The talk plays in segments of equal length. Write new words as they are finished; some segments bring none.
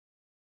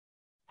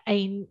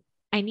I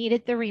I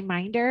needed the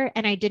reminder,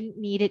 and I didn't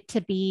need it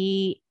to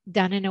be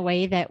done in a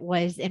way that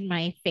was in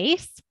my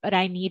face, but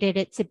I needed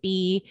it to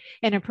be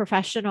in a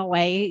professional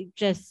way,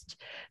 just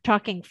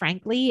talking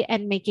frankly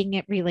and making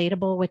it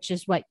relatable, which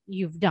is what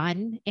you've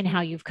done in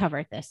how you've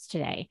covered this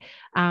today.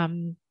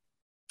 Um,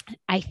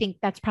 I think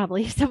that's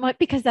probably somewhat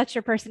because that's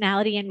your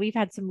personality. And we've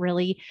had some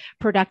really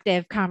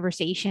productive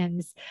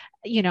conversations,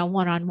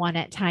 one on one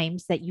at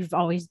times, that you've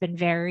always been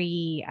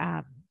very,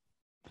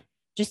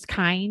 just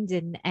kind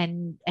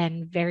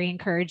and very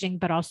encouraging,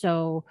 but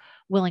also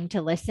willing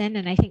to listen.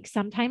 And I think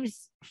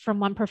sometimes from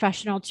one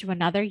professional to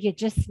another, you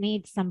just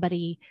need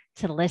somebody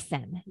to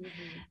listen,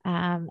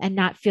 and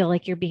not feel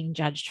like you're being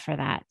judged for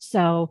that.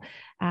 So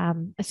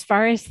as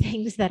far as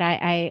things that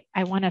I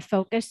want to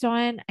focus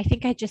on, I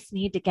think I just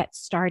need to get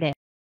started.